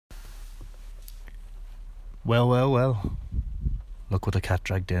Well, well, well. Look what the cat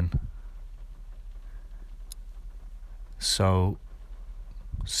dragged in. So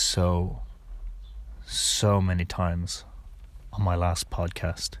many times on my last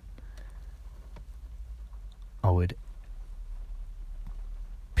podcast, I would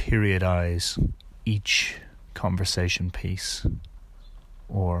periodize each conversation piece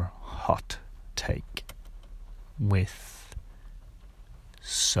or hot take with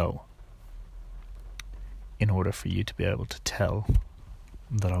so, in order for you to be able to tell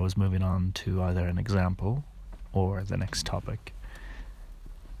that I was moving on to either an example or the next topic.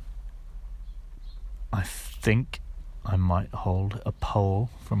 I think I might hold a poll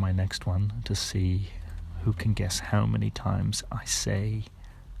for my next one to see who can guess how many times I say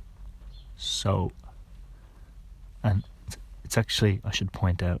so. And it's actually, I should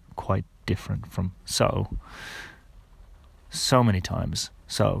point out, quite different from so many times.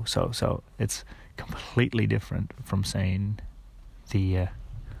 So. It's completely different from saying the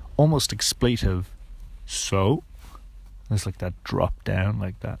almost expletive so. There's like that drop down,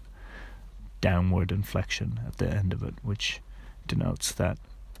 like that downward inflection at the end of it, which denotes that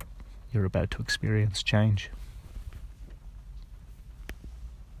you're about to experience change.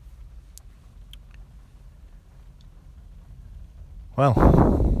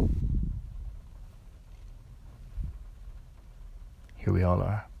 Well, here we all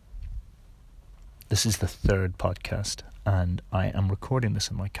are. This is the third podcast, and I am recording this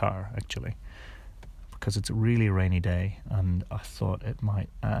in my car, actually, because it's a really rainy day, and I thought it might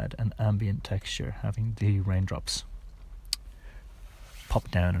add an ambient texture having the raindrops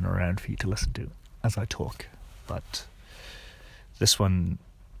pop down and around for you to listen to as I talk. But this one's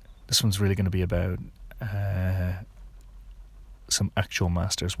really going to be about some actual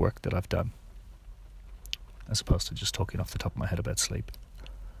master's work that I've done, as opposed to just talking off the top of my head about sleep.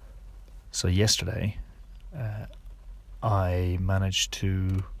 So yesterday, I managed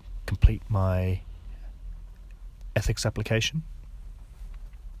to complete my ethics application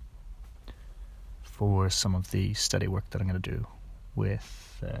for some of the study work that I'm going to do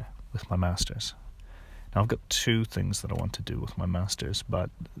with my masters. Now, I've got two things that I want to do with my masters, but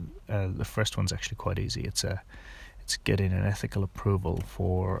the first one's actually quite easy. It's getting an ethical approval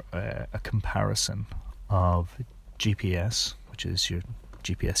for a comparison of GPS, which is your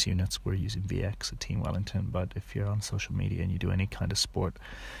GPS units. We're using VX at Team Wellington, but if you're on social media and you do any kind of sport,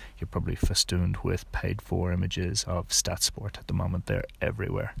 you're probably festooned with paid for images of StatSport at the moment. They're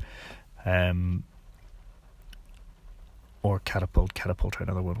everywhere. Or Catapult are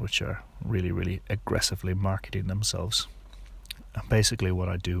another one, which are really, really aggressively marketing themselves. And basically what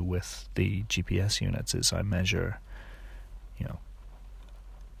I do with the GPS units is I measure,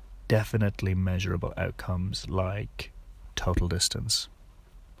 definitely measurable outcomes like total distance,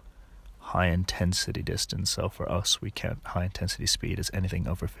 high intensity distance. So for us, we count high intensity speed as anything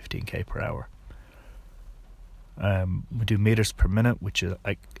over 15k per hour. We do meters per minute, which is,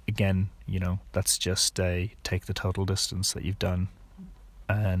 again, that's just take the total distance that you've done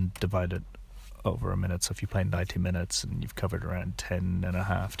and divide it over a minute. So if you play 90 minutes and you've covered around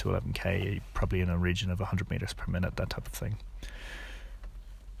 10.5 to 11k, you're probably in a region of 100 meters per minute, that type of thing.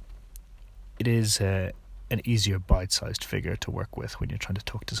 It is an easier bite-sized figure to work with when you're trying to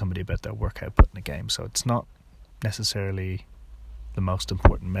talk to somebody about their work output in a game. So it's not necessarily the most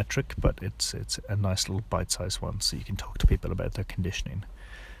important metric, but it's a nice little bite-sized one, so you can talk to people about their conditioning.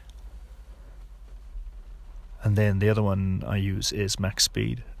 And then the other one I use is max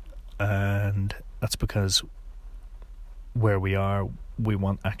speed, and that's because where we are, we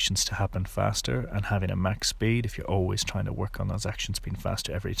want actions to happen faster, and having a max speed, if you're always trying to work on those actions being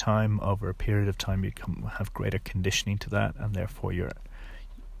faster every time, over a period of time you have greater conditioning to that, and therefore you're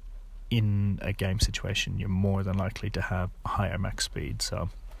in a game situation, you're more than likely to have higher max speed. So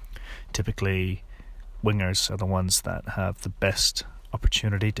typically wingers are the ones that have the best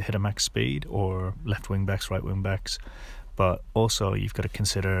opportunity to hit a max speed, or left wing backs, right wing backs, but also you've got to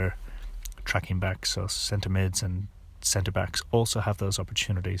consider tracking backs, so centre mids and centre backs also have those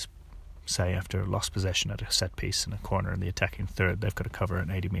opportunities. Say after lost possession at a set piece in a corner in the attacking third, they've got to cover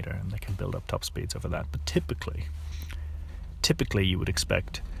an 80 metre and they can build up top speeds over that. But typically you would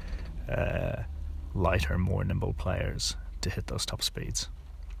expect lighter, more nimble players to hit those top speeds.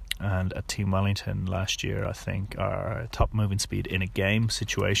 And at Team Wellington last year, I think our top moving speed in a game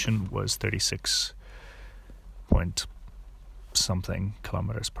situation was 36 point something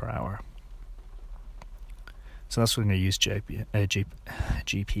kilometers per hour. So that's what I'm going to use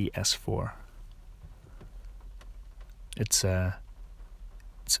GPS for. It's a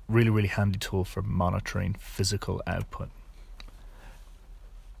really, really handy tool for monitoring physical output.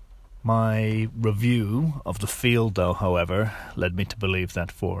 My review of the field, though, however, led me to believe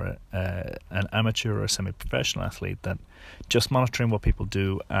that for an amateur or semi-professional athlete, that just monitoring what people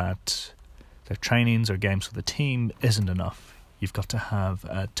do at their trainings or games with the team isn't enough. You've got to have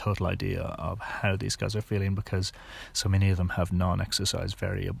a total idea of how these guys are feeling, because so many of them have non-exercise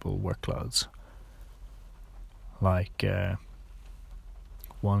variable workloads. Like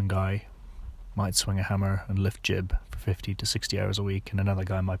one guy might swing a hammer and lift jib for 50 to 60 hours a week, and another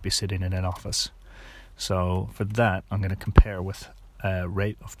guy might be sitting in an office. So for that, I'm going to compare with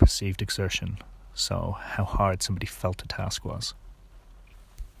rate of perceived exertion, so how hard somebody felt the task was.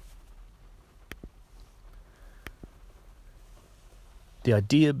 The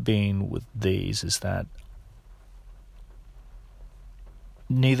idea being with these is that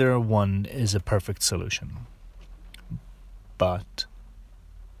neither one is a perfect solution, but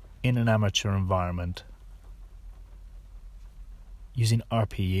in an amateur environment, using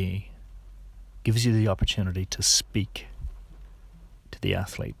RPE gives you the opportunity to speak to the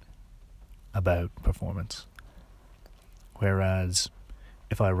athlete about performance. Whereas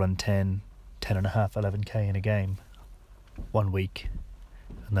if I run 10 and a half, 11k in a game one week,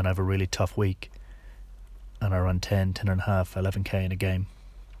 and then I have a really tough week and I run 10 and a half, 11k in a game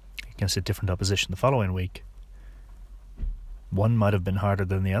against a different opposition the following week, one might have been harder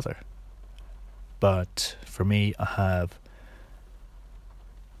than the other. But for me, I have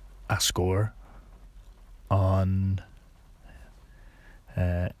a score on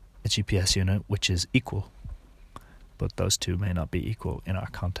a GPS unit which is equal, but those two may not be equal in our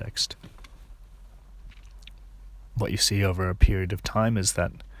context. What you see over a period of time is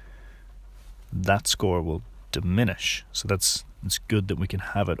that score will diminish. So it's good that we can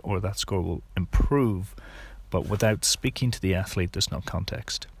have it, or that score will improve. But without speaking to the athlete, there's no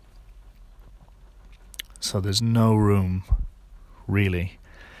context. So there's no room, really,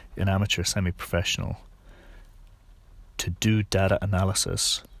 in amateur semi-professional to do data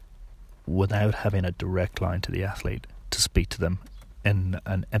analysis without having a direct line to the athlete, to speak to them in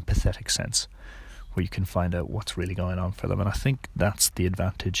an empathetic sense, where you can find out what's really going on for them. And I think that's the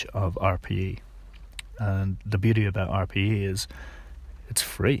advantage of RPE. And the beauty about RPE is it's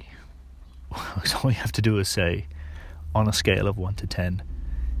free. All you have to do is say, on a scale of 1 to 10,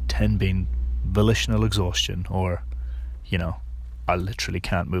 10 being volitional exhaustion, or, I literally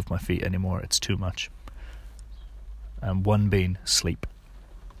can't move my feet anymore, it's too much, and 1 being sleep.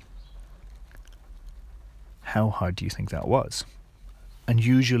 How hard do you think that was? And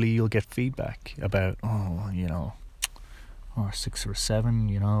usually you'll get feedback about, or 6 or 7,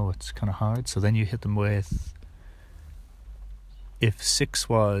 it's kind of hard. So then you hit them with, if 6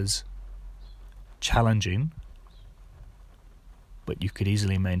 was challenging, but you could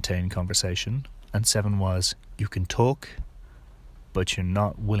easily maintain conversation, and 7 was, you can talk, but you're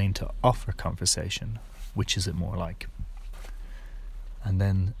not willing to offer conversation, which is it more like? And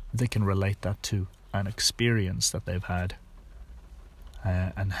then they can relate that to an experience that they've had,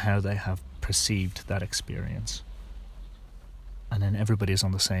 and how they have perceived that experience. And then everybody's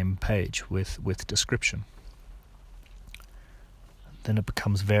on the same page with description. Then it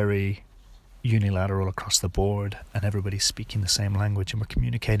becomes very unilateral across the board, and everybody's speaking the same language, and we're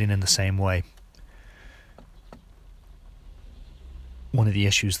communicating in the same way. One of the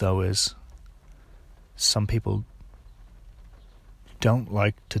issues, though, is some people don't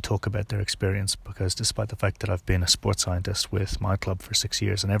like to talk about their experience, because despite the fact that I've been a sports scientist with my club for 6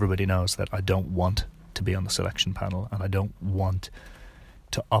 years, and everybody knows that I don't want to be on the selection panel, and I don't want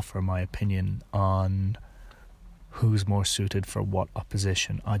to offer my opinion on who's more suited for what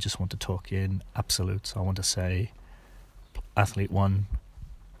opposition. I just want to talk in absolutes. I want to say athlete 1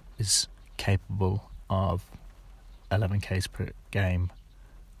 is capable of 11k's per game,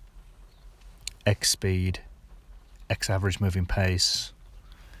 X speed, X average moving pace.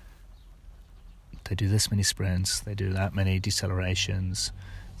 They do this many sprints, they do that many decelerations,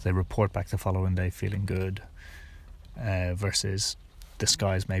 they report back the following day feeling good, versus this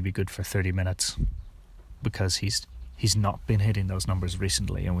guy's maybe good for 30 minutes because he's not been hitting those numbers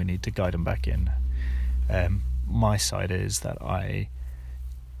recently, and we need to guide him back in. My side is that I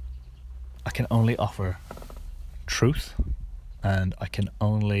can only offer truth, and I can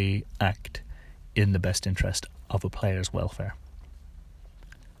only act in the best interest of a player's welfare.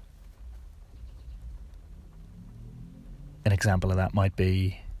 An example of that might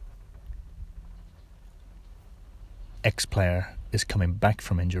be X player is coming back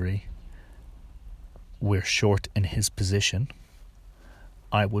from injury, we're short in his position.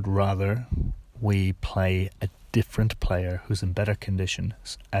 I would rather we play a different player who's in better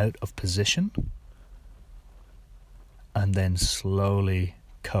conditions out of position, and then slowly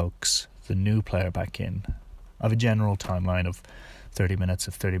coax the new player back in. I have a general timeline of 30 minutes.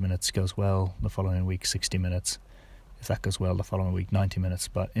 If 30 minutes goes well, the following week 60 minutes. If that goes well, the following week 90 minutes.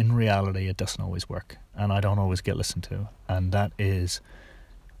 But in reality, it doesn't always work, and I don't always get listened to. And that is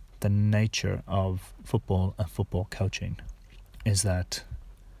the nature of football and football coaching, is that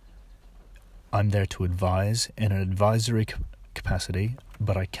I'm there to advise in an advisory capacity,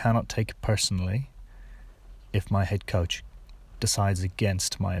 but I cannot take it personally if my head coach decides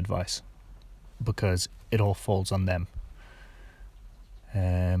against my advice, because it all falls on them.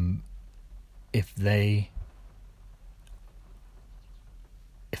 If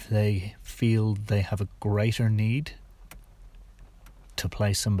they feel they have a greater need to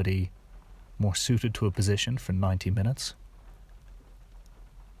play somebody more suited to a position for 90 minutes,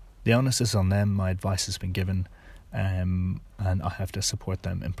 the onus is on them. My advice has been given, and I have to support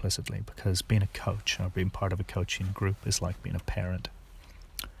them implicitly, because being a coach or being part of a coaching group is like being a parent.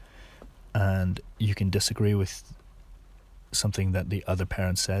 And you can disagree with something that the other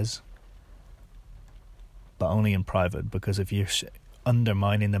parent says, but only in private, because if you're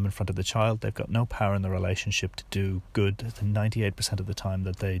undermining them in front of the child, they've got no power in the relationship to do good the 98% of the time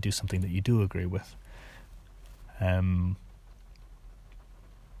that they do something that you do agree with.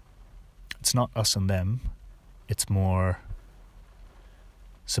 It's not us and them. It's more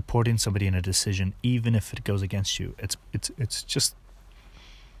supporting somebody in a decision, even if it goes against you. It's just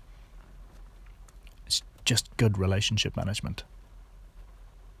good relationship management.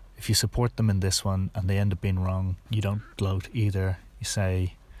 If you support them in this one and they end up being wrong, you don't gloat either. You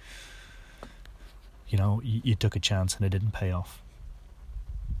say, you took a chance and it didn't pay off.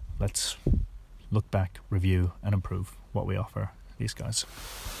 Let's look back, review, and improve what we offer these guys.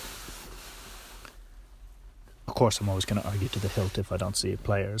 Of course, I'm always going to argue to the hilt if I don't see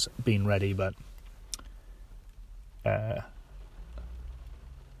players being ready, but as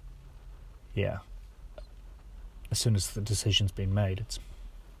soon as the decision's been made,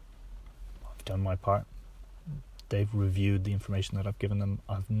 I've done my part. They've reviewed the information that I've given them.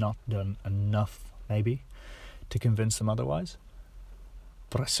 I've not done enough, maybe, to convince them otherwise,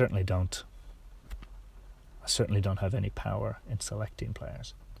 but I certainly don't have any power in selecting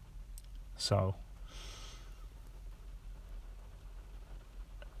players. So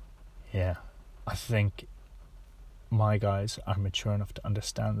I think my guys are mature enough to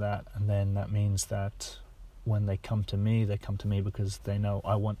understand that, and then that means that when they come to me because they know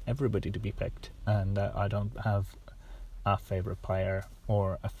I want everybody to be picked, and that I don't have a favourite player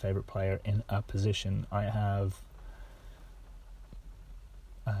or a favourite player in a position. I have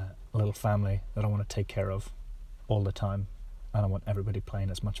a little family that I want to take care of all the time, and I want everybody playing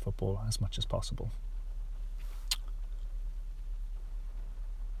as much football as much as possible.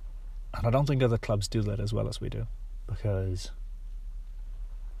 And I don't think other clubs do that as well as we do, because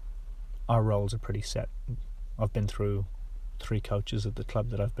our roles are pretty set. I've been through 3 coaches at the club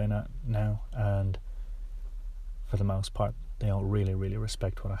that I've been at now, and for the most part they all really, really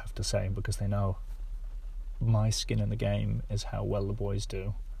respect what I have to say, because they know my skin in the game is how well the boys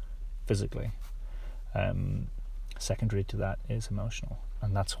do physically. Secondary to that is emotional,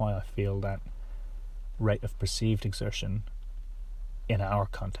 and that's why I feel that rate of perceived exertion in our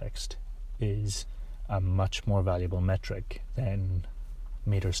context is a much more valuable metric than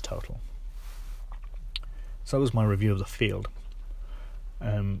meters total. So that was my review of the field.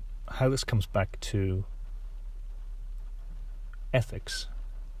 How this comes back to ethics.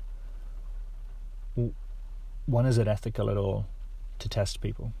 When is it ethical at all to test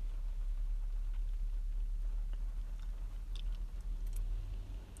people?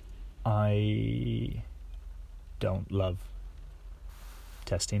 I don't love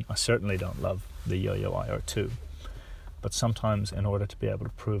testing. I certainly don't love the Yo-Yo IR2. But sometimes, in order to be able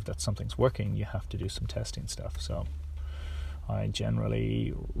to prove that something's working, you have to do some testing stuff. So I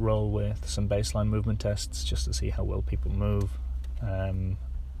generally roll with some baseline movement tests just to see how well people move. And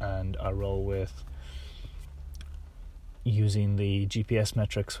I roll with using the GPS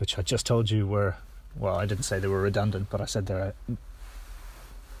metrics, which I just told you were, well, I didn't say they were redundant, but I said they're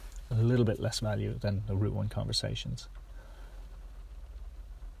a little bit less value than the Route 1 conversations.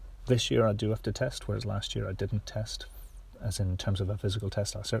 This year I do have to test, whereas last year I didn't test, as in terms of a physical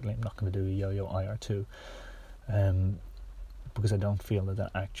test. I certainly am not going to do a Yo-Yo IR2, because I don't feel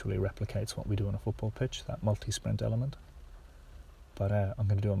that actually replicates what we do on a football pitch, that multi-sprint element. But I'm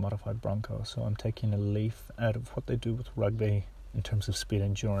going to do a modified Bronco, so I'm taking a leaf out of what they do with rugby in terms of speed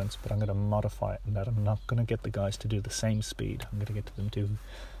endurance, but I'm going to modify it in that I'm not going to get the guys to do the same speed. I'm going to get them to do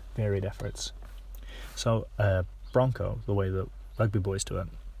varied efforts. So Bronco, the way that rugby boys do it,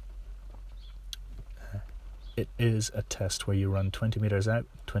 it is a test where you run 20 meters out,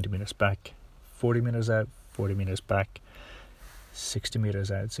 20 meters back, 40 meters out, 40 meters back, 60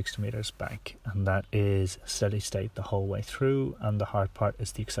 meters out, 60 meters back, and that is steady state the whole way through. And the hard part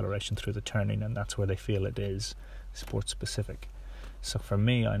is the acceleration through the turning, and that's where they feel it is sport specific. So for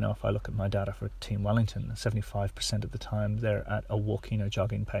me, I know if I look at my data for Team Wellington, 75% of the time they're at a walking or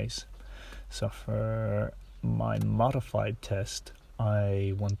jogging pace. So for my modified test,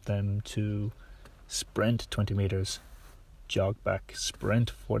 I want them to sprint 20 meters, jog back,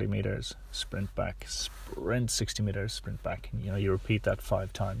 sprint 40 meters, sprint back, sprint 60 meters, sprint back. And, you repeat that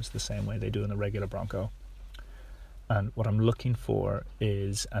 5 times the same way they do in the regular Bronco. And what I'm looking for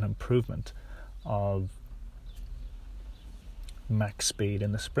is an improvement of max speed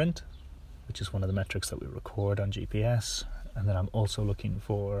in the sprint, which is one of the metrics that we record on GPS. And then I'm also looking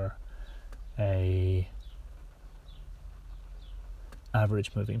for a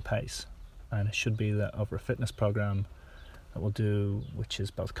average moving pace, and it should be that over a fitness program that we'll do, which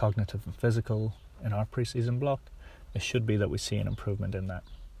is both cognitive and physical in our pre-season block, it should be that we see an improvement in that.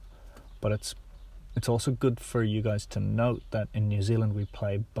 But it's also good for you guys to note that in New Zealand we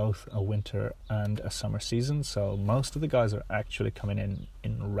play both a winter and a summer season, so most of the guys are actually coming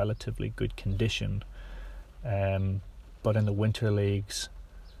in relatively good condition, but in the winter leagues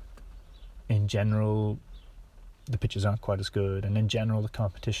in general the pitches aren't quite as good, and in general the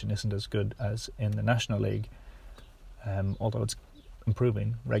competition isn't as good as in the National League, although it's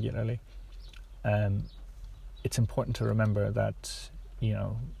improving regularly. It's important to remember that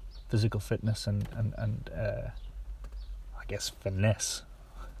physical fitness and I guess finesse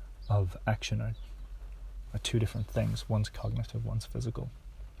of action are two different things. One's cognitive, one's physical,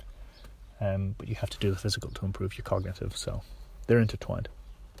 but you have to do the physical to improve your cognitive, so they're intertwined.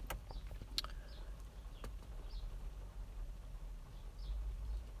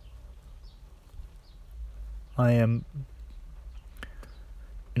 I am,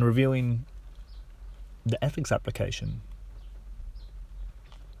 in reviewing the ethics application,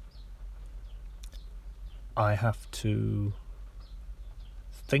 I have to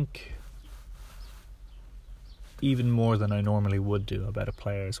think even more than I normally would do about a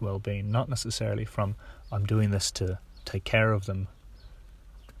player's well-being, not necessarily from I'm doing this to take care of them.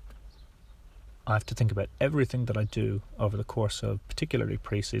 I have to think about everything that I do over the course of particularly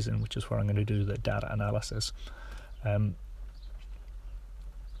pre-season, which is where I'm going to do the data analysis. Am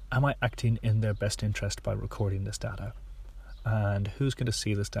I acting in their best interest by recording this data? And who's going to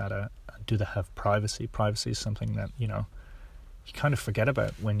see this data? Do they have privacy? Privacy is something that, you kind of forget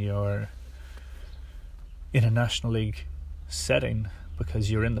about when you're in a National League setting,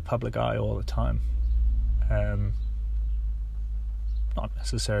 because you're in the public eye all the time. Not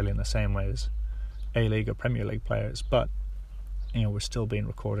necessarily in the same way as A-League or Premier League players, but we're still being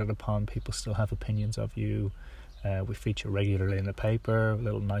recorded upon. People still have opinions of you. We feature regularly in the paper,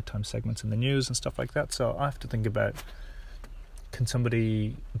 little nighttime segments in the news and stuff like that. So I have to think about, can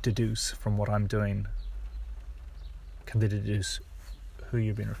somebody deduce from what I'm doing? Can they deduce who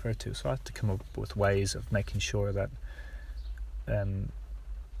you're being referred to? So I have to come up with ways of making sure that the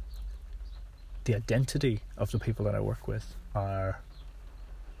identity of the people that I work with are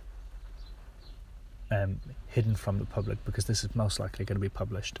hidden from the public, because this is most likely going to be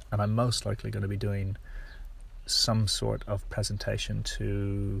published, and I'm most likely going to be doing some sort of presentation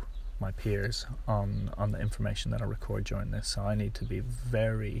to my peers on the information that I record during this. So I need to be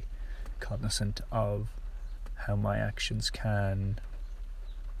very cognizant of how my actions can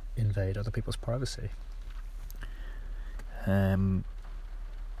invade other people's privacy. And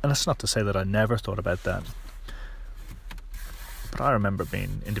that's not to say that I never thought about that, but I remember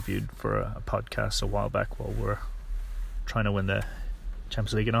being interviewed for a podcast a while back while we're trying to win the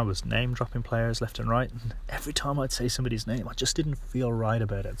Champions League, and I was name dropping players left and right, and every time I'd say somebody's name I just didn't feel right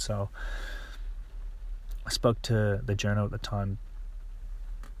about it. So I spoke to the journal at the time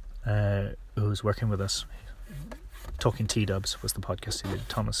who was working with us. Talking T-Dubs was the podcast he did.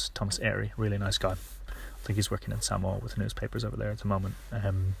 Thomas Airy, really nice guy. I think he's working in Samoa with the newspapers over there at the moment.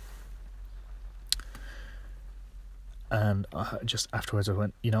 And just afterwards I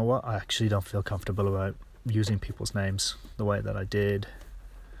went, you know what, I actually don't feel comfortable about using people's names the way that I did.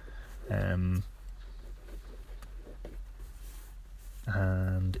 And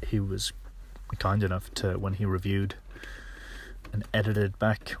he was kind enough to, when he reviewed and edited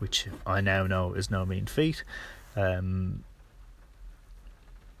back, which I now know is no mean feat,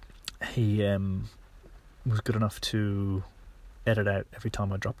 he was good enough to edit out every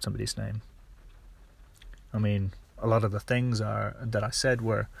time I dropped somebody's name. I mean, a lot of the things that I said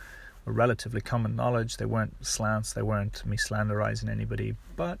were relatively common knowledge. They weren't slants, they weren't me slanderizing anybody,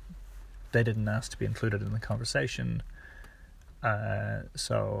 but they didn't ask to be included in the conversation,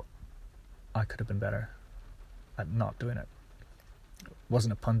 so I could have been better at not doing it. It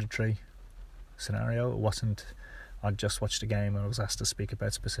wasn't a punditry scenario. It wasn't I'd just watched a game and I was asked to speak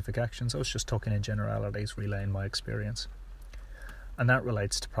about specific actions. I was just talking in generalities, relaying my experience. And that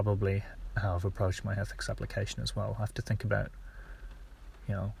relates to probably how I've approached my ethics application as well. I have to think about,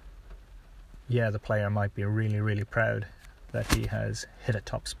 the player might be really, really proud that he has hit a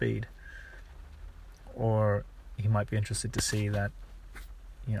top speed, or he might be interested to see that,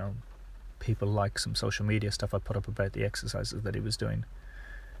 people like some social media stuff I put up about the exercises that he was doing.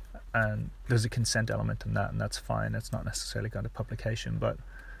 And there's a consent element in that, and that's fine. It's not necessarily going to publication, but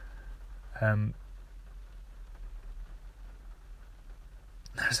there's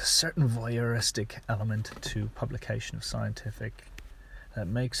a certain voyeuristic element to publication of scientific that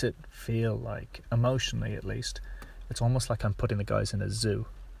makes it feel like, emotionally at least, it's almost like I'm putting the guys in a zoo,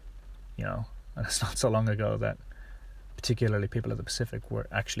 and it's not so long ago that particularly people of the Pacific were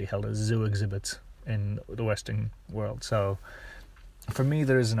actually held as zoo exhibits in the Western world. So for me,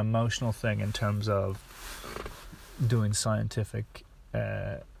 there is an emotional thing in terms of doing scientific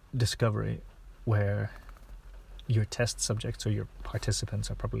discovery where your test subjects, or your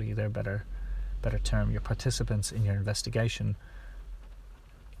participants are probably their better term, your participants in your investigation,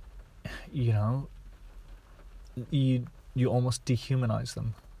 you almost dehumanize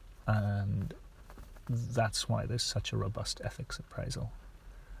them, and that's why there's such a robust ethics appraisal.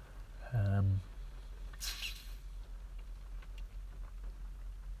 A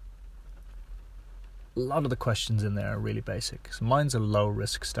lot of the questions in there are really basic. So mine's a low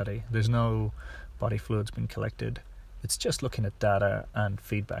risk study. There's no body fluids being collected. It's just looking at data and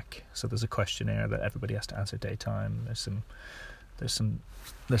feedback. So there's a questionnaire that everybody has to answer daytime. There's some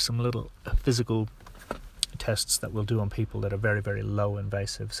little physical tests that we'll do on people that are very, very low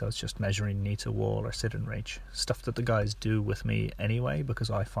invasive. So it's just measuring knee to wall or sit and reach, stuff that the guys do with me anyway, because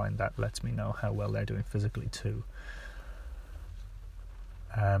I find that lets me know how well they're doing physically too.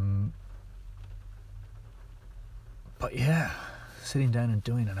 But yeah, sitting down and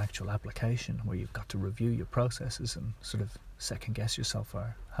doing an actual application where you've got to review your processes and sort of second guess yourself,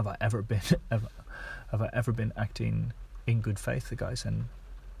 or have I ever been acting in good faith, the guys? And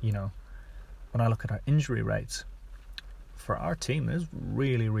when I look at our injury rates for our team, is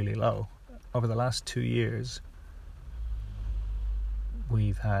really, really low. Over the last 2 years,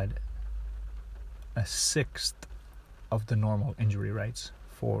 we've had a sixth of the normal injury rates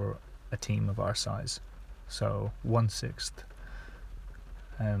for a team of our size. So 1/6.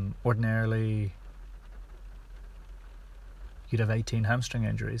 Ordinarily, you'd have 18 hamstring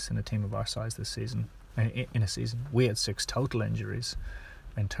injuries in a team of our size this season. In a season, we had 6 total injuries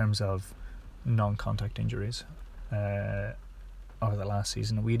in terms of non-contact injuries over the last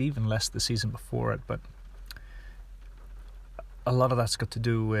season. We had even less the season before it, but a lot of that's got to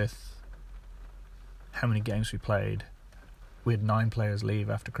do with how many games we played. We had 9 players leave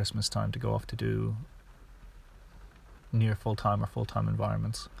after Christmas time to go off to do near full-time or full-time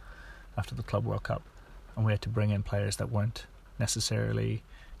environments after the Club World Cup, and we had to bring in players that weren't necessarily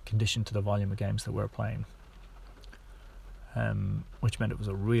conditioned to the volume of games that we're playing, which meant it was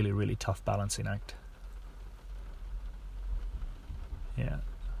a really, really tough balancing act. Yeah,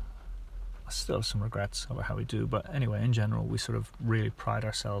 I still have some regrets over how we do, but anyway, in general, we sort of really pride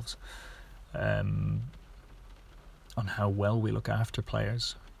ourselves on how well we look after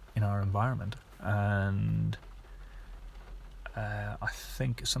players in our environment, and I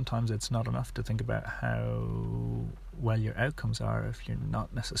think sometimes it's not enough to think about how well your outcomes are if you're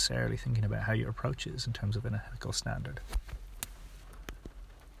not necessarily thinking about how your approach is in terms of an ethical standard.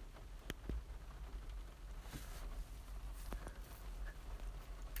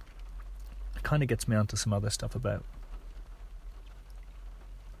 It kind of gets me onto some other stuff about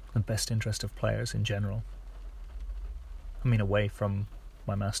the best interest of players in general. I mean, away from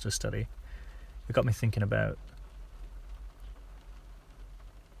my master's study, it got me thinking about,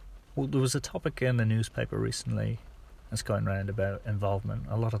 well, there was a topic in the newspaper recently that's going around about involvement.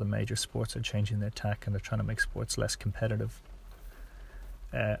 A lot of the major sports are changing their tack, and they're trying to make sports less competitive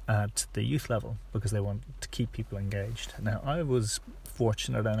at the youth level because they want to keep people engaged. Now, I was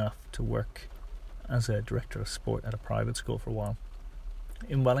fortunate enough to work as a director of sport at a private school for a while.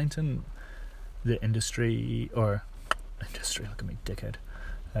 In Wellington, the industry, look at me, dickhead,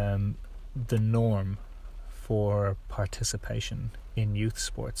 the norm for participation in youth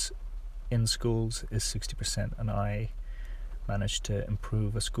sports in schools is 60%, and I managed to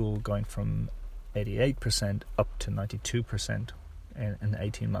improve a school going from 88% up to 92% in the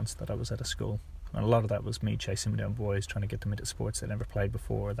 18 months that I was at a school. And a lot of that was me chasing down boys, trying to get them into sports they never played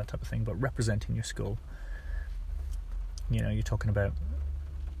before, that type of thing. But representing your school, you're talking about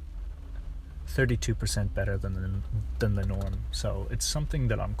 32% better than the norm. So it's something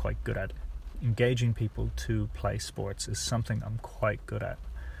that I'm quite good at. Engaging people to play sports is something I'm quite good at.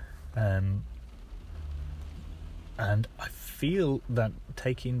 And I feel that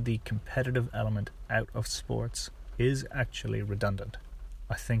taking the competitive element out of sports is actually redundant.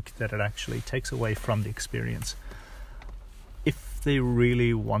 I think that it actually takes away from the experience. If they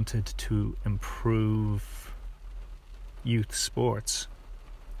really wanted to improve youth sports,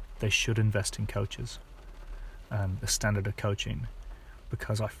 they should invest in coaches and the standard of coaching,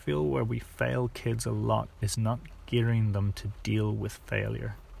 because I feel where we fail kids a lot is not gearing them to deal with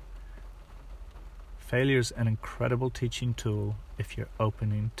failure. Failure's an incredible teaching tool if you're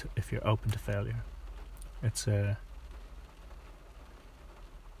open to failure. It's a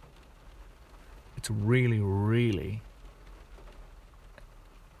really, really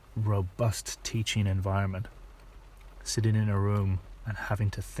robust teaching environment. Sitting in a room and having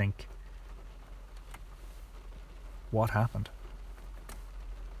to think, what happened?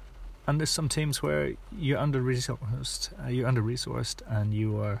 And there's some teams where you're under-resourced and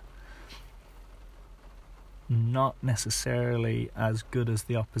you are not necessarily as good as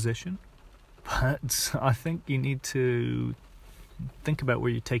the opposition. But I think you need to think about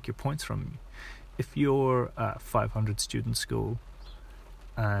where you take your points from. If you're a 500 student school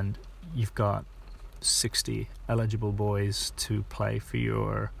and you've got 60 eligible boys to play for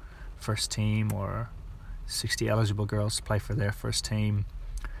your first team, or 60 eligible girls to play for their first team,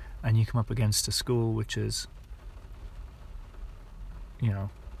 and you come up against a school which is,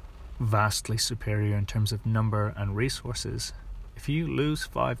 vastly superior in terms of number and resources, if you lose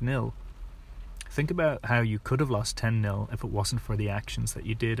 5-0, think about how you could have lost 10-0 if it wasn't for the actions that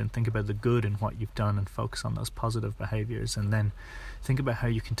you did, and think about the good in what you've done and focus on those positive behaviours, and then think about how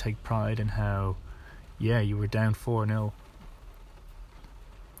you can take pride in how, you were down 4-0,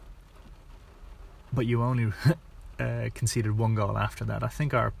 but you only conceded 1 goal after that. I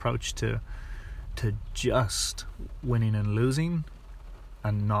think our approach to just winning and losing,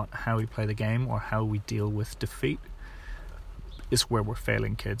 and not how we play the game or how we deal with defeat, is where we're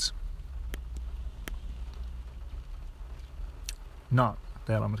failing kids. Not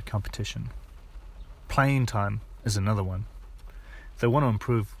the element of competition. Playing time is another one. If they want to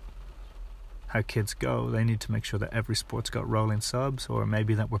improve how kids go, they need to make sure that every sport's got rolling subs, or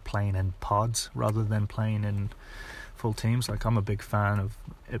maybe that we're playing in pods rather than playing in full teams. Like, I'm a big fan of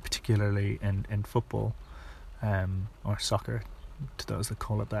it, particularly in football, or soccer, to those that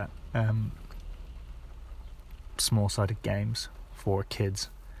call it that. Small-sided games for kids.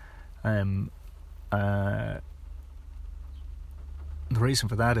 The reason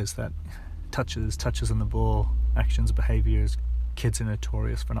for that is that touches on the ball, actions, behaviours, kids are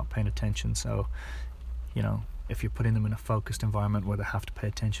notorious for not paying attention. So, if you're putting them in a focused environment where they have to pay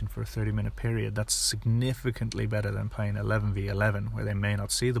attention for a 30-minute period, that's significantly better than playing 11v11 where they may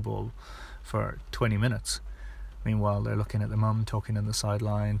not see the ball for 20 minutes. Meanwhile, they're looking at their mum, talking on the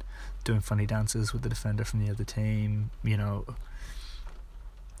sideline, doing funny dances with the defender from the other team.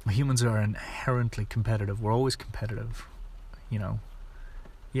 Humans are inherently competitive. We're always competitive.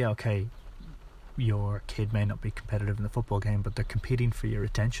 Okay, your kid may not be competitive in the football game, but they're competing for your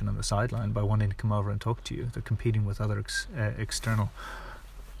attention on the sideline by wanting to come over and talk to you. They're competing with other external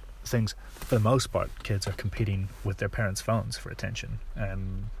things. For the most part, kids are competing with their parents' phones for attention.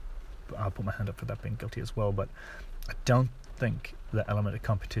 I'll put my hand up for that, being guilty as well. But I don't think the element of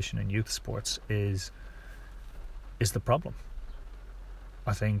competition in youth sports is the problem.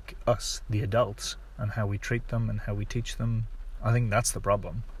 I think us, the adults, and how we treat them and how we teach them, I think that's the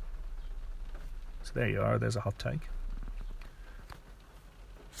problem. So there you are, there's a hot take.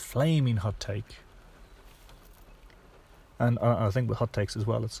 Flaming hot take. And I think with hot takes as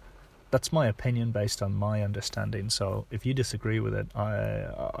well, that's my opinion based on my understanding. So if you disagree with it,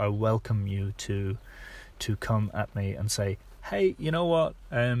 I welcome you to come at me and say, hey, you know what,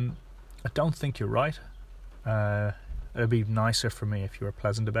 I don't think you're right. It'd be nicer for me if you were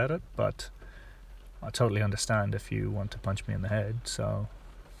pleasant about it, but I totally understand if you want to punch me in the head. So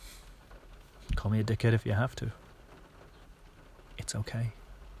call me a dickhead if you have to. It's okay.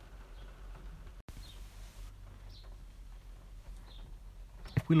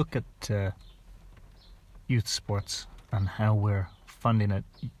 If we look at youth sports and how we're funding it,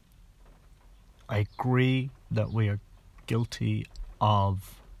 I agree that we are guilty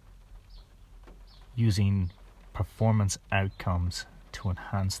of using performance outcomes to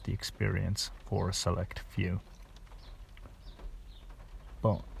enhance the experience for a select few.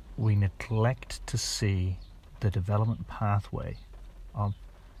 But we neglect to see the development pathway of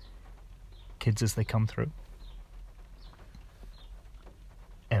kids as they come through.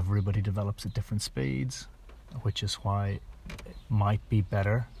 Everybody develops at different speeds, which is why it might be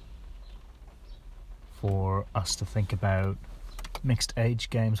better for us to think about mixed age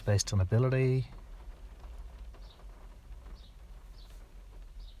games based on ability,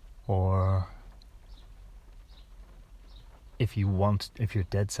 or if you're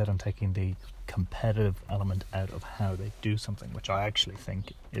dead set on taking the competitive element out of how they do something, which I actually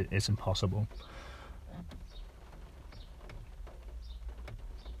think is impossible,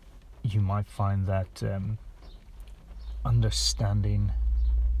 you might find that understanding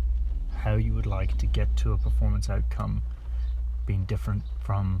how you would like to get to a performance outcome being different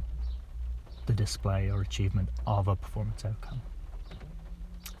from the display or achievement of a performance outcome.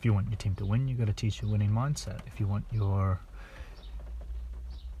 If you want your team to win, you've got to teach a winning mindset. If you want your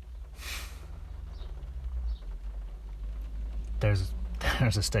there's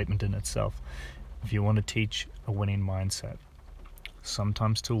a statement in itself. If you want to teach a winning mindset,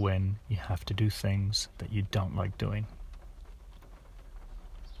 sometimes to win, you have to do things that you don't like doing.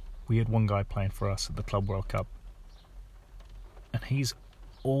 We had one guy playing for us at the Club World Cup, and he's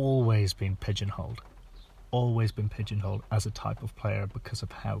always been pigeonholed as a type of player because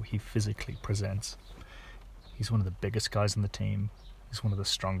of how he physically presents. He's one of the biggest guys in the team. He's one of the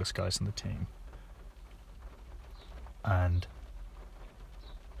strongest guys in the team. And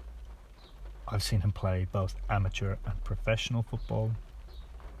I've seen him play both amateur and professional football.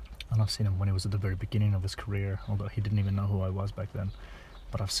 And I've seen him when he was at the very beginning of his career, although he didn't even know who I was back then.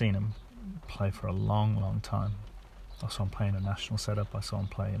 But I've seen him play for a long, long time. I saw him play in a national setup. I saw him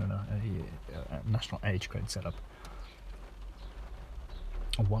play in a national age grade setup.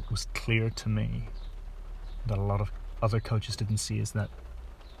 And what was clear to me that a lot of other coaches didn't see is that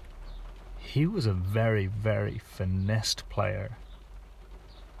he was a very, very finessed player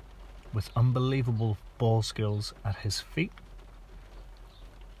with unbelievable ball skills at his feet,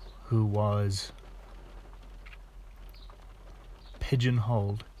 who was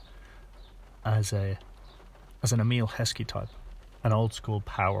pigeonholed as an Emile Heskey type, an old school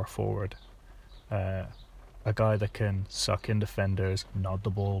power forward, a guy that can suck in defenders, nod the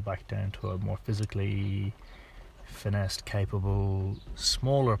ball back down to a more physically finessed, capable,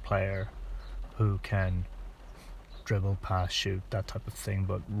 smaller player who can dribble, pass, shoot, that type of thing.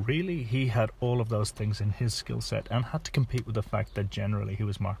 But really, he had all of those things in his skill set and had to compete with the fact that generally he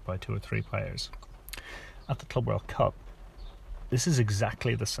was marked by 2 or 3 players. At the Club World Cup, this is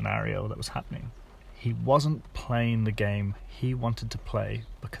exactly the scenario that was happening. He wasn't playing the game he wanted to play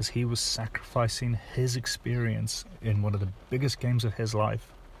because he was sacrificing his experience in one of the biggest games of his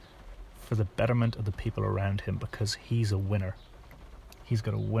life for the betterment of the people around him, because he's a winner. He's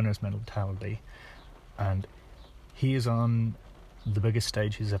got a winner's mentality, and he is on the biggest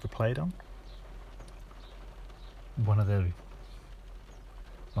stage he's ever played on. One of the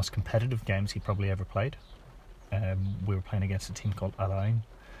most competitive games he probably ever played. We were playing against a team called Al-Ain.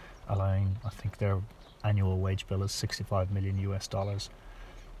 Al-Ain, I think their annual wage bill is $65 million.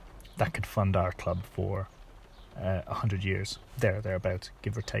 That could fund our club for 100 years, thereabouts,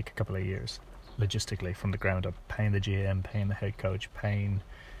 give or take a couple of years, logistically from the ground up, paying the GM, paying the head coach, paying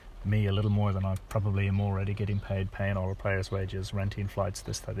me a little more than I probably am already getting paid, paying all the players' wages, renting flights,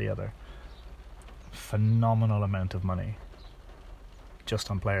 this, that, the other. Phenomenal amount of money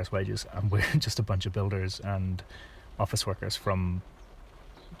just on players' wages, and we're just a bunch of builders and office workers from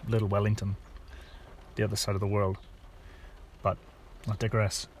Little Wellington, the other side of the world. But I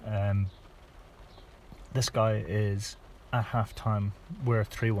digress. This guy is, at half time, we're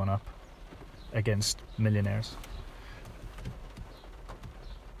 3-1 up against millionaires.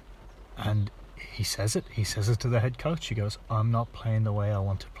 And he says it to the head coach. He goes, I'm not playing the way I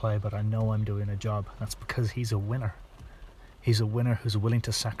want to play, but I know I'm doing a job. That's because he's a winner. He's a winner who's willing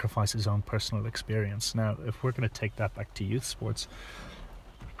to sacrifice his own personal experience. Now, if we're going to take that back to youth sports,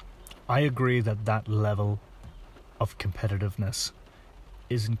 I agree that that level of competitiveness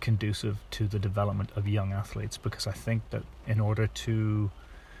isn't conducive to the development of young athletes, because I think that in order to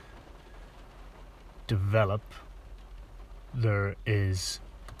develop, there is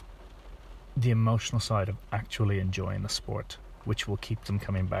the emotional side of actually enjoying the sport, which will keep them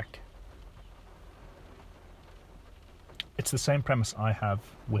coming back. It's the same premise I have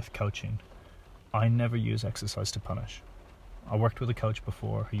with coaching. I never use exercise to punish. I worked with a coach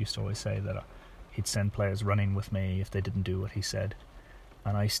before who used to always say that he'd send players running with me if they didn't do what he said,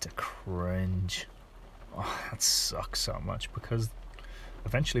 and I used to cringe. Oh, that sucks so much, because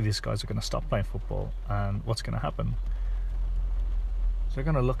eventually these guys are going to stop playing football, and what's going to happen? So they're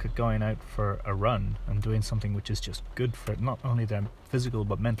going to look at going out for a run and doing something which is just good for not only their physical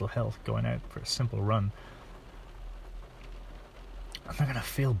but mental health, going out for a simple run. And they're going to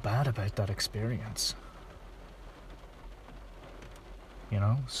feel bad about that experience.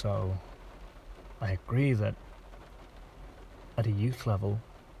 So I agree that at a youth level,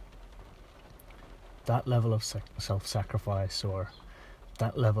 that level of self-sacrifice or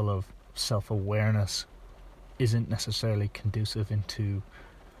that level of self-awareness isn't necessarily conducive into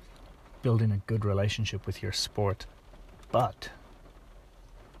building a good relationship with your sport. But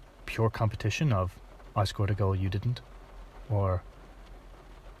pure competition of I scored a goal, you didn't, or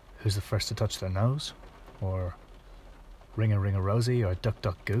who's the first to touch their nose, or ring a rosy, or duck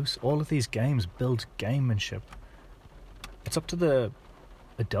duck goose, all of these games build gamemanship. It's up to the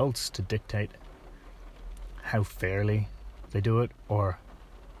adults to dictate how fairly they do it, or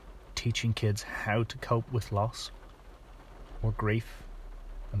teaching kids how to cope with loss or grief,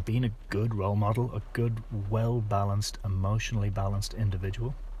 and being a good role model, a good, well-balanced, emotionally balanced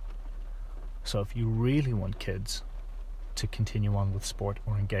individual. So if you really want kids to continue on with sport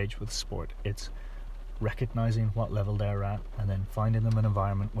or engage with sport, it's recognizing what level they're at and then finding them an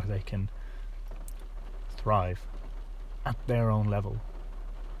environment where they can thrive at their own level.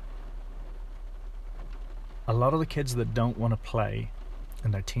 A lot of the kids that don't want to play in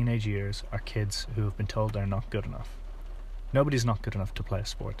their teenage years are kids who have been told they're not good enough. Nobody's not good enough to play a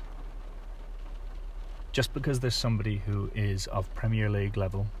sport. Just because there's somebody who is of Premier League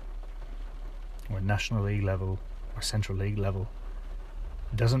level or National League level or Central League level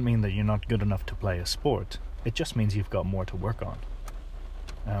doesn't mean that you're not good enough to play a sport. It just means you've got more to work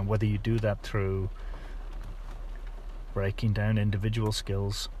on. Whether you do that through breaking down individual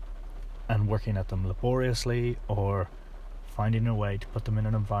skills and working at them laboriously, or finding a way to put them in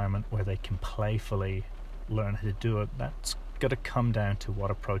an environment where they can playfully learn how to do it, that's got to come down to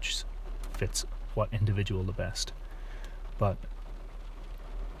what approach fits what individual the best. But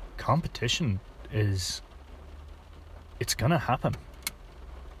competition it's going to happen.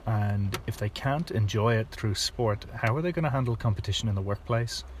 And if they can't enjoy it through sport, how are they going to handle competition in the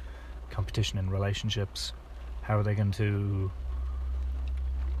workplace, competition in relationships? How are they going to,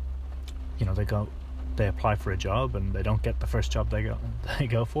 they apply for a job and they don't get the first job they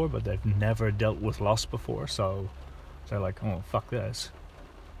go for, but they've never dealt with loss before, so they're like, oh, fuck this.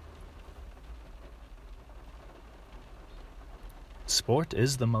 Sport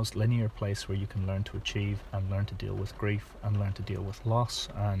is the most linear place where you can learn to achieve and learn to deal with grief and learn to deal with loss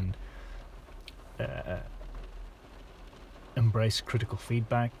and embrace critical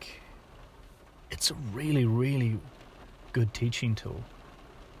feedback. It's a really, really good teaching tool.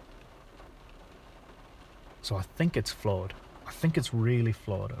 So I think it's flawed. I think it's really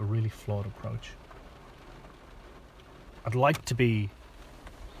flawed, a really flawed approach. I'd like to be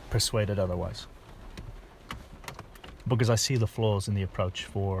persuaded otherwise, because I see the flaws in the approach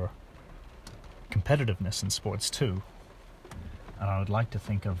for competitiveness in sports too. And I would like to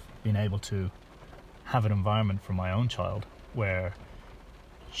think of being able to have an environment for my own child where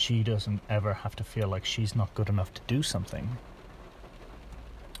she doesn't ever have to feel like she's not good enough to do something,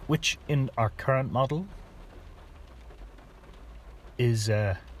 which in our current model is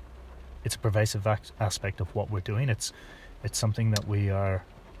it's a pervasive aspect of what we're doing. It's something that we are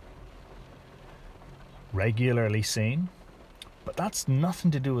regularly seeing, but that's nothing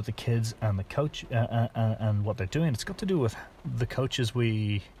to do with the kids and the coach and what they're doing. It's got to do with the coaches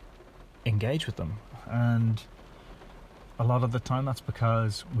we engage with them, and a lot of the time that's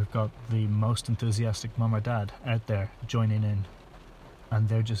because we've got the most enthusiastic mum or dad out there joining in, and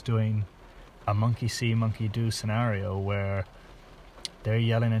they're just doing a monkey see monkey do scenario where they're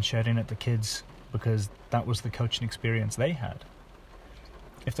yelling and shouting at the kids because that was the coaching experience they had.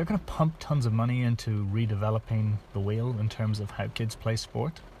 If they're going to pump tons of money into redeveloping the wheel in terms of how kids play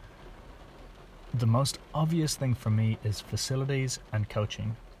sport, the most obvious thing for me is facilities and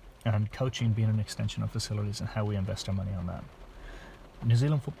coaching being an extension of facilities and how we invest our money on that. New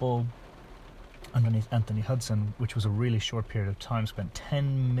Zealand football underneath Anthony Hudson, which was a really short period of time, spent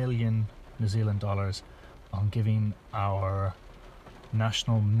 10 million New Zealand dollars on giving our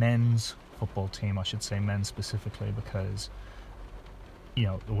national men's football team, I should say men's specifically, because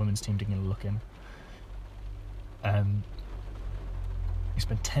the women's team didn't look in. He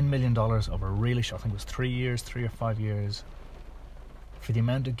spent $10 million over a really short, I think it was 3 or 5 years, for the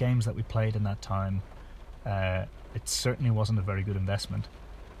amount of games that we played in that time. It certainly wasn't a very good investment.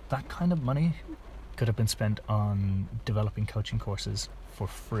 That kind of money could have been spent on developing coaching courses for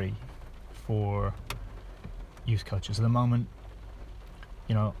free for youth coaches. At the moment,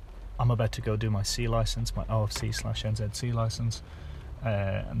 I'm about to go do my C license, my OFC/NZC license.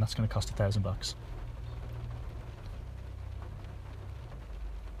 and that's going to cost $1,000.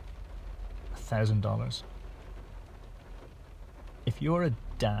 $1,000. If you're a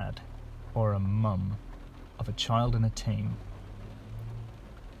dad or a mum of a child in a team,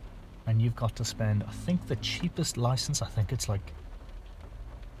 and you've got to spend, I think the cheapest license, I think it's like,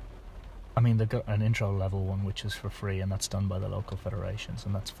 I mean, they've got an intro level one which is for free, and that's done by the local federations,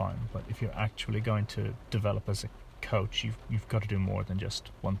 and that's fine. But if you're actually going to develop as a coach, you've got to do more than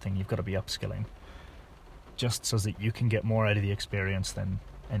just one thing. You've got to be upskilling, just so that you can get more out of the experience than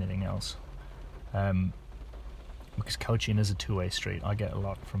anything else. Because coaching is a two-way street. I get a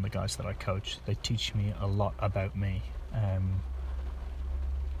lot from the guys that I coach. They teach me a lot about me,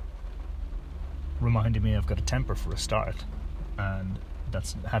 reminding me I've got a temper for a start, and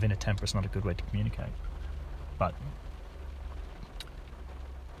that's, having a temper is not a good way to communicate. But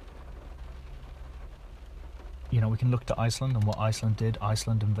you know, we can look to Iceland and what Iceland did.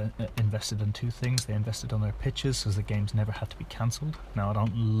 Iceland invested in two things. They invested on their pitches so the games never had to be cancelled. Now, I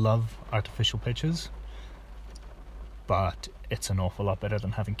don't love artificial pitches, but it's an awful lot better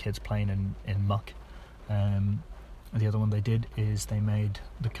than having kids playing in muck. The other one they did is they made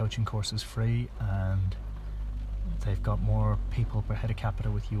the coaching courses free, and they've got more people per head of capita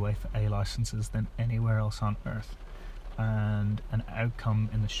with UEFA A licenses than anywhere else on earth. And an outcome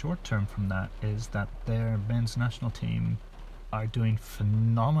in the short term from that is that their men's national team are doing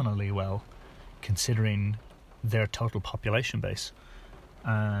phenomenally well considering their total population base.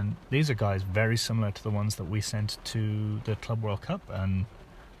 And these are guys very similar to the ones that we sent to the Club World Cup. And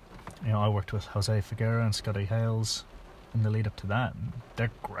you know, I worked with Jose Figueira and Scotty Hales in the lead up to that.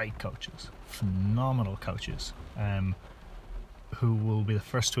 They're great coaches, phenomenal coaches, who will be the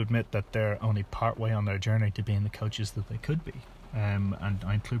first to admit that they're only part way on their journey to being the coaches that they could be. And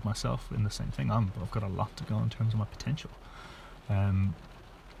I include myself in the same thing. I've got a lot to go in terms of my potential.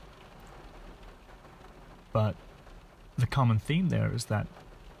 But the common theme there is that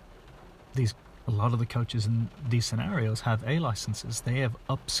a lot of the coaches in these scenarios have A licenses. They have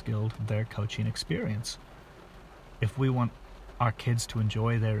upskilled their coaching experience. If we want our kids to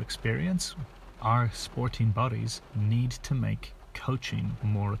enjoy their experience, our sporting bodies need to make coaching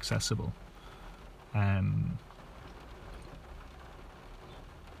more accessible.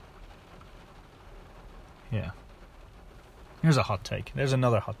 Yeah. Here's a hot take. There's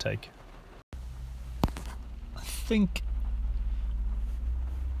another hot take. I think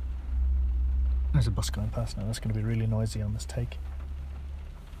there's a bus going past now. That's going to be really noisy on this take.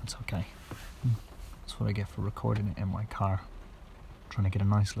 That's okay. That's what I get for recording it in my car. Trying to get a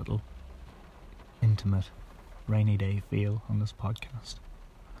nice little intimate rainy day feel on this podcast.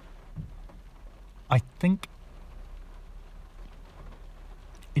 I think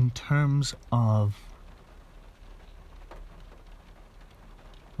in terms of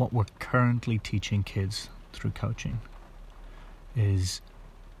what we're currently teaching kids through coaching is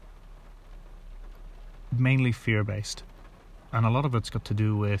mainly fear-based, and a lot of it's got to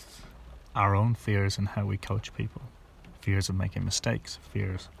do with our own fears and how we coach people. Fears of making mistakes,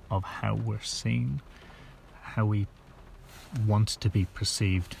 fears of how we're seen, how we want to be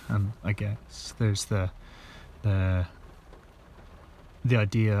perceived. And I guess there's the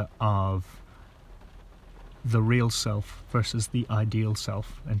idea of the real self versus the ideal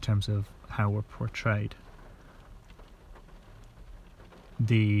self in terms of how we're portrayed.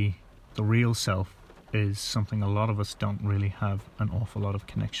 The real self is something a lot of us don't really have an awful lot of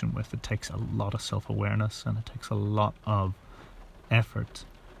connection with. It takes a lot of self-awareness, and it takes a lot of effort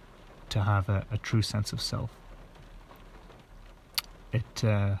to have a true sense of self. It's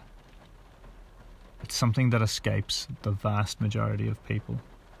something that escapes the vast majority of people.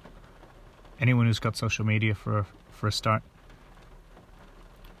 Anyone who's got social media for a start,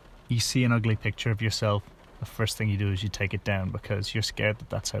 you see an ugly picture of yourself, the first thing you do is you take it down because you're scared that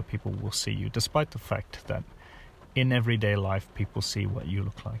that's how people will see you, despite the fact that in everyday life people see what you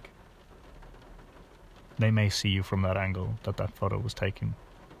look like. They may see you from that angle that photo was taken,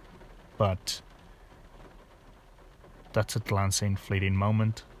 but that's a glancing, fleeting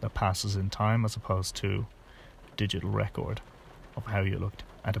moment that passes in time as opposed to a digital record of how you looked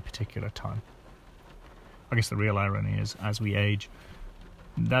at a particular time. I guess the real irony is, as we age,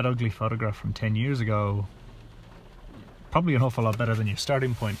 that ugly photograph from 10 years ago probably an awful lot better than your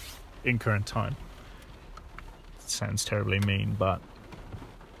starting point in current time. It sounds terribly mean, but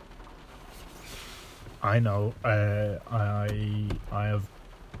I know I have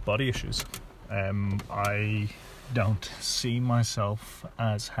body issues. I don't see myself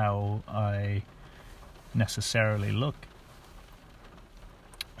as how I necessarily look,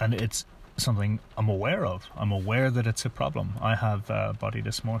 and it's something I'm aware of. I'm aware that it's a problem. I have body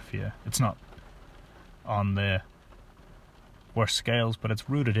dysmorphia. It's not on the worst scales, but it's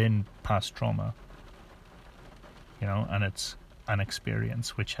rooted in past trauma, and it's an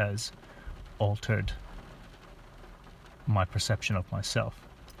experience which has altered my perception of myself.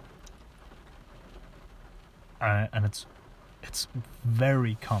 And it's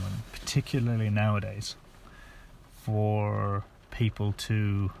very common, particularly nowadays, for people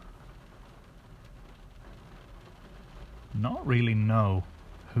to not really know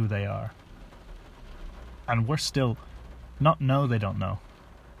who they are. And we're still not know they don't know.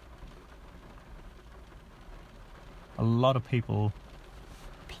 A lot of people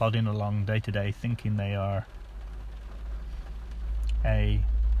plodding along day to day thinking they are A,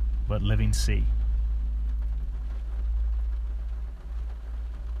 but living C.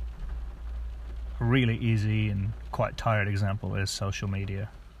 A really easy and quite tired example is social media.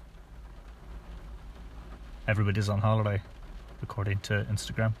 Everybody's on holiday, according to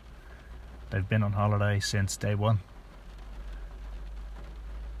Instagram. They've been on holiday since day one.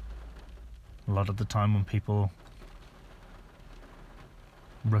 A lot of the time when people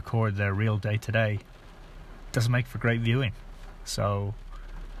record their real day-to-day, it doesn't make for great viewing. So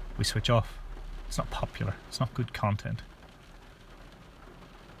we switch off. It's not popular. It's not good content.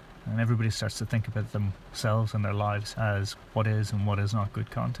 And everybody starts to think about themselves and their lives as what is and what is not good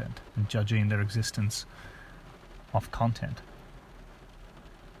content, and judging their existence off content.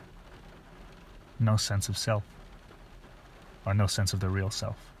 No sense of self, or no sense of their real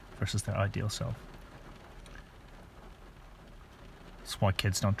self versus their ideal self. That's why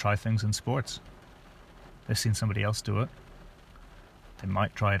kids don't try things in sports. They've seen somebody else do it. They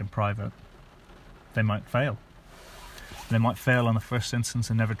might try it in private. They might fail. They might fail on the first instance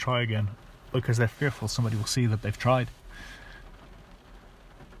and never try again because they're fearful somebody will see that they've tried.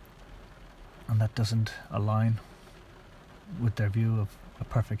 And that doesn't align with their view of a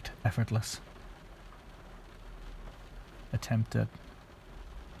perfect, effortless attempt at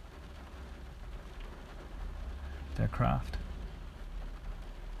their craft.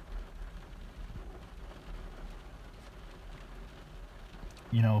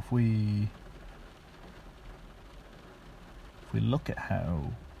 If we look at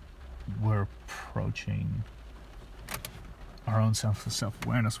how we're approaching our own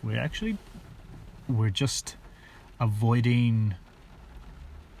self-awareness, we're just avoiding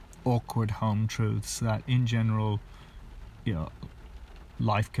awkward home truths that in general,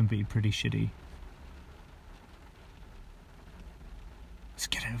 life can be pretty shitty. It's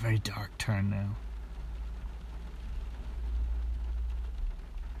getting a very dark turn now.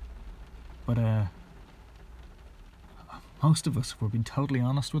 But most of us, if we're being totally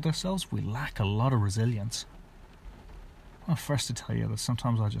honest with ourselves, we lack a lot of resilience. I'm first to tell you that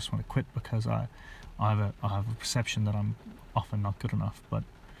sometimes I just want to quit because I have a perception that I'm often not good enough. But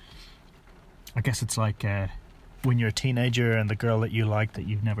I guess it's like when you're a teenager and the girl that you like that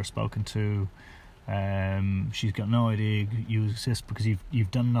you've never spoken to, she's got no idea you exist because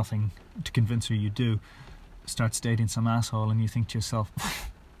you've done nothing to convince her you do, starts dating some asshole, and you think to yourself,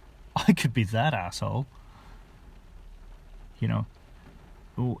 I could be that asshole.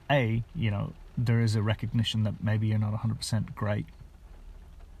 There is a recognition that maybe you're not 100% great,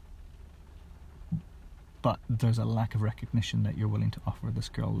 but there's a lack of recognition that you're willing to offer this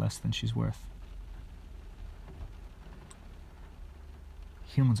girl less than she's worth.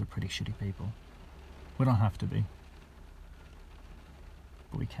 Humans are pretty shitty people. We don't have to be,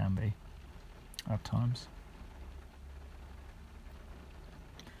 but we can be at times.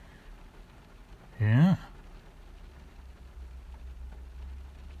 Yeah.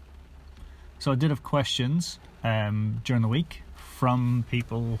 So I did have questions during the week from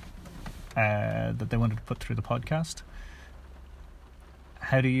people that they wanted to put through the podcast.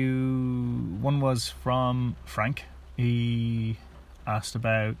 One was from Frank. He asked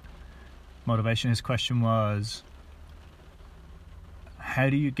about motivation. His question was,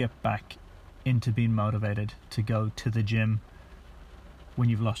 how do you get back into being motivated to go to the gym when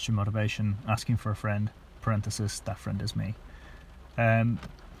you've lost your motivation? Asking for a friend, parenthesis, that friend is me.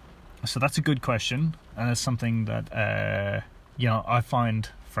 So that's a good question, and it's something that I find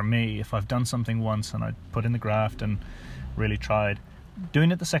for me, if I've done something once and I put in the graft and really tried,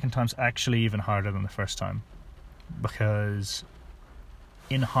 doing it the second time's actually even harder than the first time, because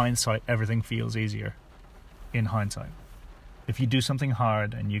in hindsight everything feels easier. In hindsight, if you do something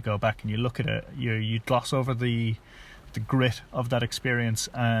hard and you go back and you look at it, you gloss over the grit of that experience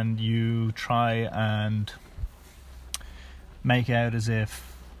and you try and make out as if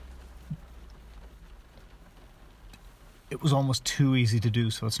it was almost too easy to do,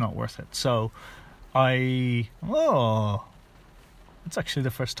 so it's not worth it. So it's actually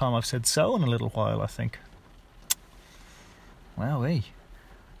the first time I've said so in a little while, I think. Wowee.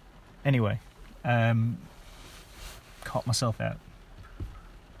 Anyway, caught myself out.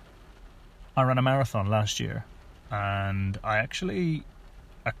 I ran a marathon last year, and I actually,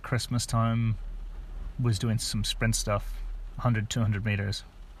 at Christmas time, was doing some sprint stuff, 100, 200 metres.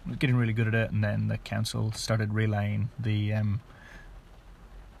 I was getting really good at it, and then the council started relaying the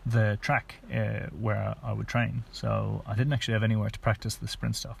track where I would train. So I didn't actually have anywhere to practice the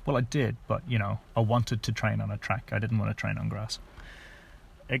sprint stuff. Well, I did, but, I wanted to train on a track. I didn't want to train on grass.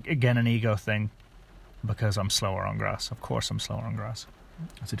 Again, an ego thing, because I'm slower on grass. Of course I'm slower on grass.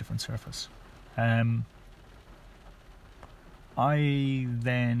 It's a different surface. I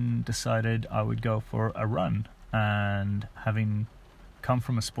then decided I would go for a run, and having come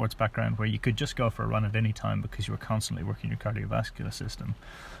from a sports background where you could just go for a run at any time because you were constantly working your cardiovascular system,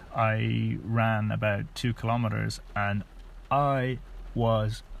 I ran about 2 kilometers and I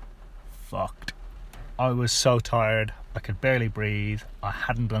was fucked. I was so tired, I could barely breathe. I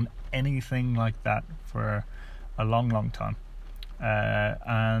hadn't done anything like that for a long, long time.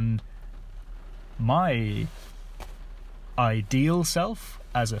 And my ideal self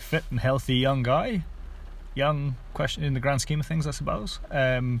as a fit and healthy young guy, young question in the grand scheme of things, I suppose,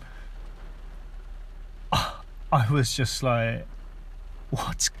 I was just like,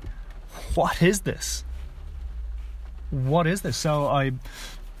 what is this? What is this? So I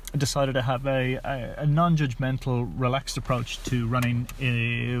decided to have a non-judgmental, relaxed approach to running,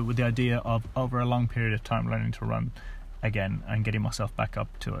 with the idea of, over a long period of time, learning to run again and getting myself back up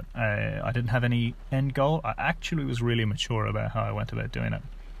to it. I didn't have any end goal. I actually was really mature about how I went about doing it.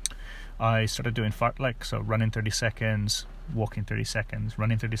 I started doing fartlek, so running 30 seconds, walking 30 seconds,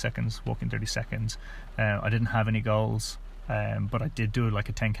 running 30 seconds, walking 30 seconds. I didn't have any goals, but I did do like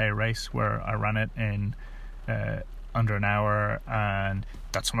a 10k race where I ran it in under an hour, and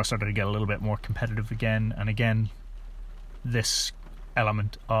that's when I started to get a little bit more competitive again. And again, this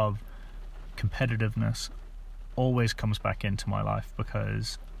element of competitiveness always comes back into my life,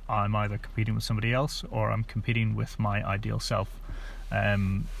 because I'm either competing with somebody else or I'm competing with my ideal self,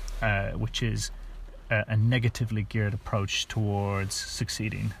 which is a negatively geared approach towards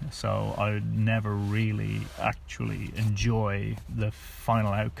succeeding. So I would never really actually enjoy the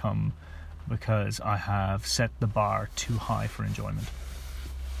final outcome because I have set the bar too high for enjoyment.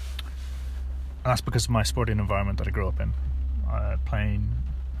 And that's because of my sporting environment that I grew up in, playing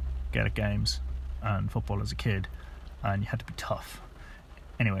Gaelic games and football as a kid, and you had to be tough.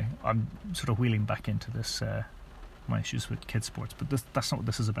 Anyway, I'm sort of wheeling back into this, my issues with kids sports, but that's not what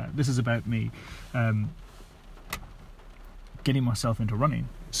this is about. This is about me getting myself into running.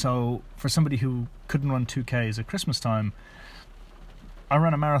 So for somebody who couldn't run 2Ks at Christmas time, I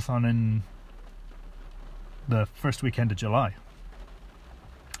ran a marathon in the first weekend of July.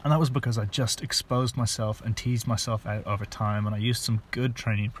 And that was because I just exposed myself and teased myself out over time, and I used some good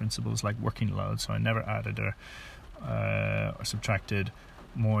training principles like working load. So I never added or subtracted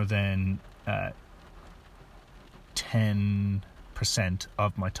more than 10%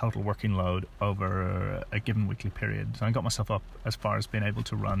 of my total working load over a given weekly period. So I got myself up as far as being able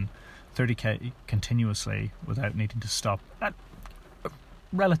to run 30k continuously without needing to stop at a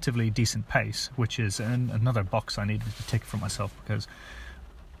relatively decent pace, which is another box I needed to tick for myself, because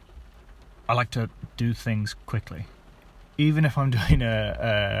I like to do things quickly. Even if I'm doing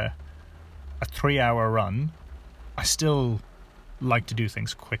a 3-hour run, I still like to do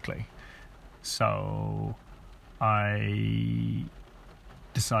things quickly. So I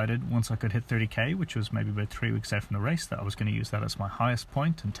decided once I could hit 30k, which was maybe about 3 weeks out from the race, that I was going to use that as my highest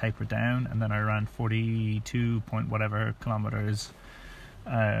point and taper down. And then I ran 42 point whatever kilometers,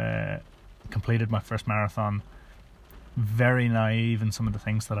 completed my first marathon. Very naive in some of the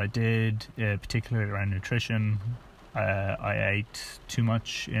things that I did, particularly around nutrition. I ate too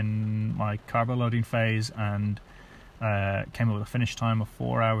much in my carbo loading phase and came up with a finish time of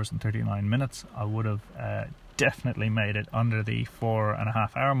 4 hours and 39 minutes. I would have definitely made it under the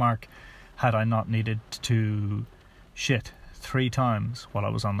 4.5 hour mark had I not needed to shit 3 times while I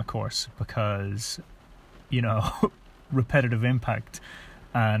was on the course, because, repetitive impact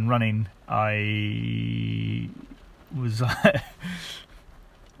and running, I was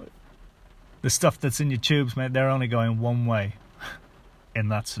the stuff that's in your tubes, mate, they're only going one way in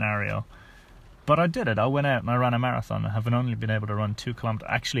that scenario. But I did it. I went out and I ran a marathon. I haven't only been able to run 2 kilometers,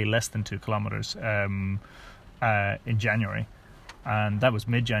 actually less than 2 kilometers, in January, and that was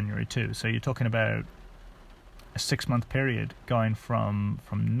mid-January too. So you're talking about a 6-month period going from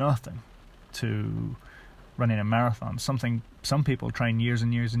nothing to running a marathon, something some people train years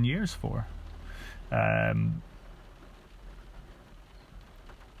and years and years for.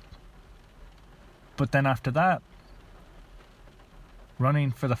 But then after that,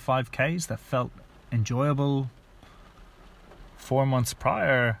 running for the 5Ks that felt enjoyable 4 months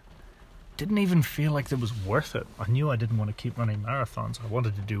prior didn't even feel like it was worth it. I knew I didn't want to keep running marathons. I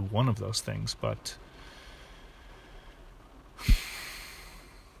wanted to do one of those things, but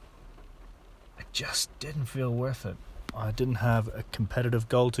it just didn't feel worth it. I didn't have a competitive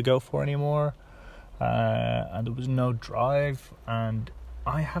goal to go for anymore, and there was no drive, and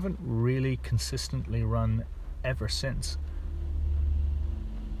I haven't really consistently run ever since,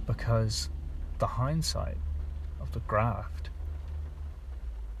 because the hindsight of the graft,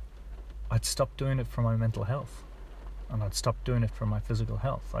 I'd stopped doing it for my mental health, and I'd stopped doing it for my physical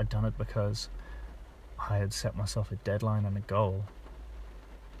health. I'd done it because I had set myself a deadline and a goal,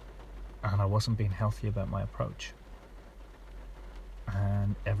 and I wasn't being healthy about my approach.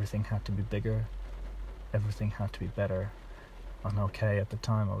 And everything had to be bigger, everything had to be better. And okay, at the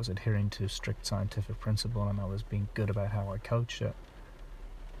time I was adhering to strict scientific principle, and I was being good about how I coached it.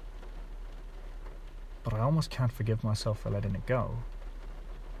 But I almost can't forgive myself for letting it go,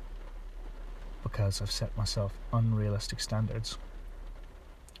 because I've set myself unrealistic standards.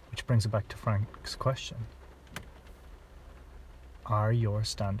 Which brings it back to Frank's question. Are your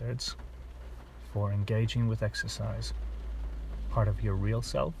standards for engaging with exercise part of your real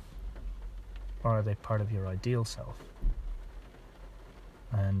self, or are they part of your ideal self?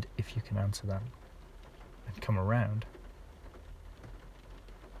 And if you can answer that and come around,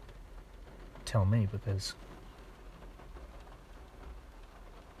 tell me, because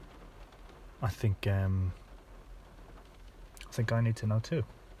I think I need to know too.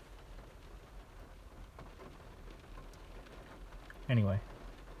 Anyway,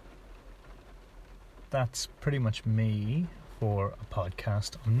 that's pretty much me for a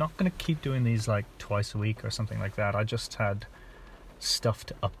podcast. I'm not going to keep doing these like twice a week or something like that. I just had stuff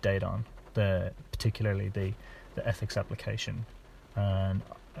to update on, particularly the ethics application and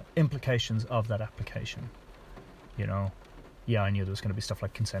implications of that application. You know, yeah, I knew there was going to be stuff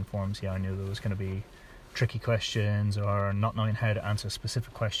like consent forms. Yeah, I knew there was going to be tricky questions or not knowing how to answer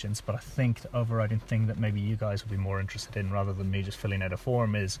specific questions. But I think the overriding thing that maybe you guys would be more interested in, rather than me just filling out a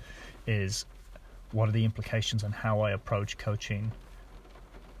form, is what are the implications on how I approach coaching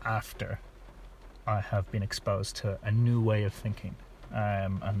after I have been exposed to a new way of thinking.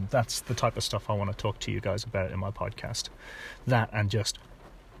 And that's the type of stuff I want to talk to you guys about in my podcast. That and just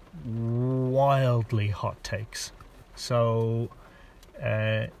wildly hot takes. So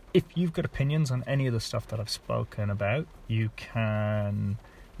if you've got opinions on any of the stuff that I've spoken about, you can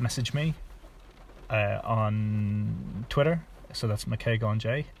message me on Twitter. So that's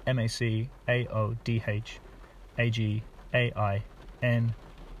MacAodhanJ,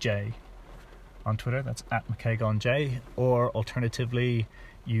 MacAodhAgainJ on Twitter. That's at MacAodhanJ. Or alternatively,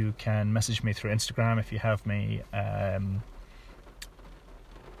 you can message me through Instagram if you have me,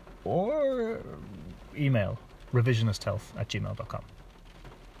 or email revisionisthealth@gmail.com.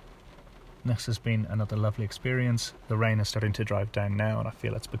 This has been another lovely experience. The rain is starting to drive down now, and I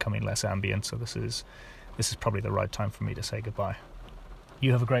feel it's becoming less ambient, so this is probably the right time for me to say goodbye.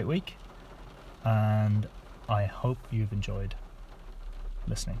 You have a great week, and I hope you've enjoyed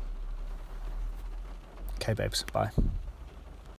listening. Okay, babes, bye.